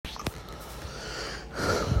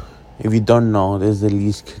If you don't know, this is the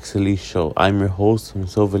Elise Kicks Elise show. I'm your host,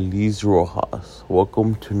 himself, Elise Rojas.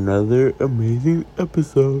 Welcome to another amazing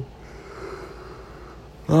episode.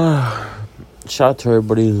 Shout out to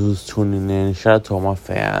everybody who's tuning in. Shout out to all my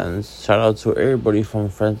fans. Shout out to everybody from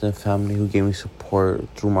friends and family who gave me support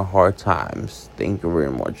through my hard times. Thank you very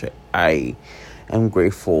much. I am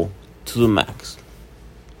grateful to the max.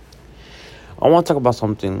 I want to talk about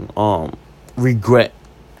something. Regret.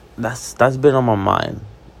 That's been on my mind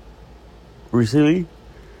recently.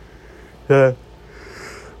 I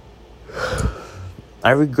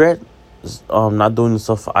regret not doing the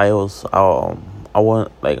stuff I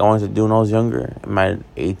wanted to do when I was younger. In my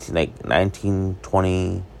 18, 19,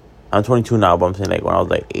 20. I'm 22 now, but I'm saying when I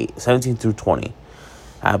was 17 through 20.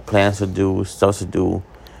 I had plans to do, stuff to do,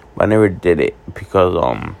 but I never did it because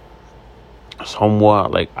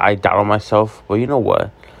somewhat I doubt on myself. But you know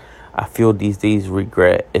what? I feel these days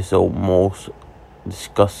regret is the most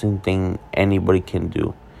disgusting thing anybody can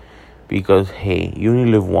do, because hey, you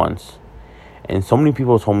only live once. And so many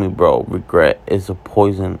people told me, bro, regret is a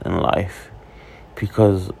poison in life,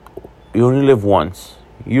 because you only live once.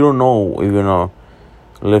 You don't know if you're gonna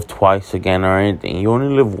live twice again or anything. You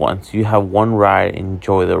only live once. You have one ride.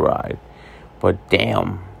 Enjoy the ride. But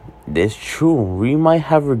damn, that's true. We might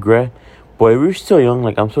have regret, but if you're still young,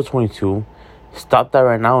 I'm still 22, stop that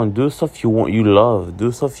right now and do stuff you love.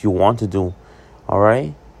 Do stuff you want to do. All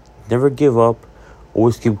right? Never give up.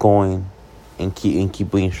 Always keep going and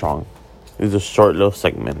keep being strong. This is a short little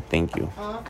segment. Thank you.